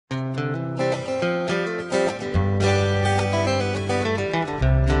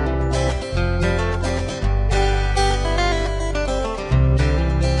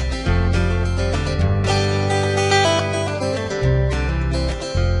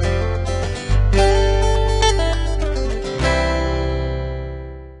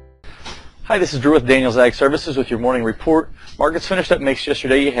Hi, this is Drew with Daniels Ag Services with your morning report. Markets finished up mixed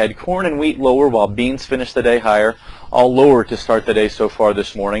yesterday. You had corn and wheat lower while beans finished the day higher, all lower to start the day so far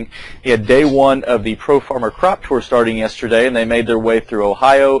this morning. You had day one of the Pro Farmer Crop Tour starting yesterday, and they made their way through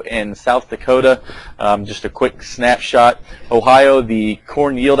Ohio and South Dakota. Just a quick snapshot. Ohio, the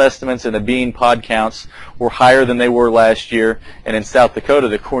corn yield estimates and the bean pod counts were higher than they were last year, and in South Dakota,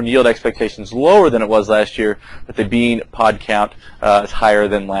 the corn yield expectations lower than it was last year, but the bean pod count is higher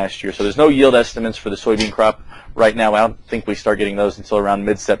than last year. So there's no yield estimates for the soybean crop right now. I don't think we start getting those until around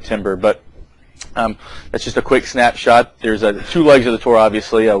mid-September, but that's just a quick snapshot. There's two legs of the tour,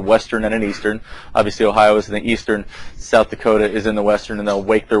 obviously, a western and an eastern. Obviously, Ohio is in the eastern, South Dakota is in the western, and they'll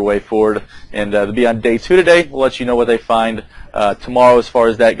wake their way forward. And they'll be on day two today. We'll let you know what they find tomorrow as far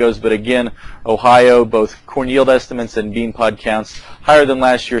as that goes. But again, Ohio, both corn yield estimates and bean pod counts higher than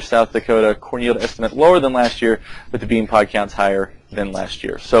last year. South Dakota, corn yield estimate lower than last year, but the bean pod counts higher than last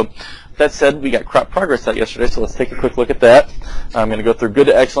year. So that said, we got crop progress out yesterday, so let's take a quick look at that. I'm going to go through good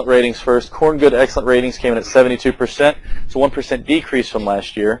to excellent ratings first. Corn good to excellent ratings came in at 72%. It's a 1% decrease from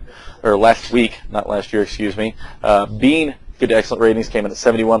last year, or last week, not last year, excuse me. Bean good to excellent ratings came in at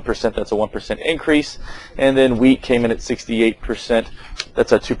 71%. That's a 1% increase. And then wheat came in at 68%.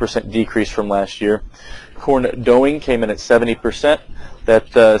 That's a 2% decrease from last year. Corn doing came in at 70%.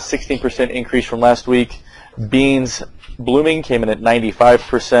 That's a 16% increase from last week. Beans blooming came in at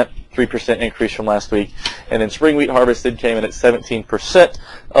 95%. 3% increase from last week. And then spring wheat harvested came in at 17%,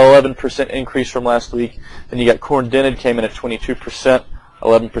 11% increase from last week. Then you got corn dented came in at 22%,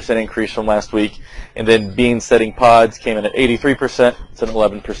 11% increase from last week. And then bean setting pods came in at 83%. It's an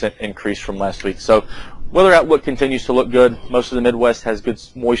 11% increase from last week. So weather outlook continues to look good. Most of the Midwest has good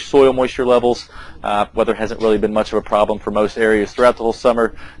soil moisture levels. Weather hasn't really been much of a problem for most areas throughout the whole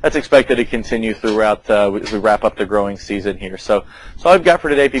summer. That's expected to continue throughout as we wrap up the growing season here. So that's all I've got for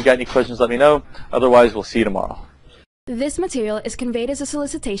today. If you've got any questions, let me know. Otherwise, we'll see you tomorrow. This material is conveyed as a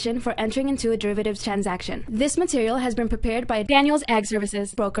solicitation for entering into a derivatives transaction. This material has been prepared by Daniels Ag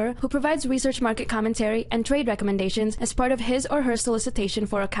Services broker who provides research, market commentary, and trade recommendations as part of his or her solicitation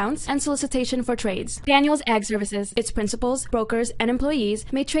for accounts and solicitation for trades. Daniels Ag Services, its principals, brokers, and employees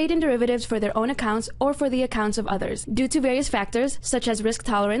may trade in derivatives for their own accounts or for the accounts of others. Due to various factors such as risk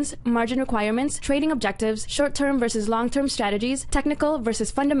tolerance, margin requirements, trading objectives, short-term versus long-term strategies, technical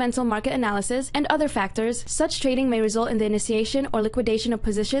versus fundamental market analysis, and other factors, such trading may result in the initiation or liquidation of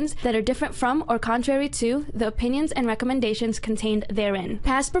positions that are different from or contrary to the opinions and recommendations contained therein.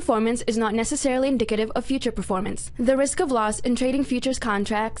 Past performance is not necessarily indicative of future performance. The risk of loss in trading futures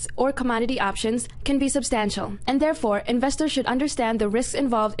contracts or commodity options can be substantial, and therefore investors should understand the risks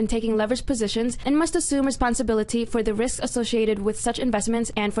involved in taking leveraged positions and must assume responsibility for the risks associated with such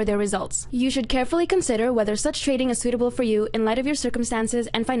investments and for their results. You should carefully consider whether such trading is suitable for you in light of your circumstances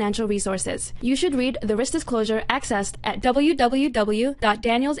and financial resources. You should read the risk disclosure accessed at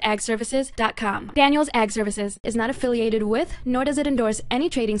www.danielsagservices.com. Daniels Ag Services is not affiliated with, nor does it endorse any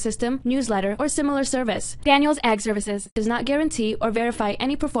trading system, newsletter, or similar service. Daniels Ag Services does not guarantee or verify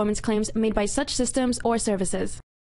any performance claims made by such systems or services.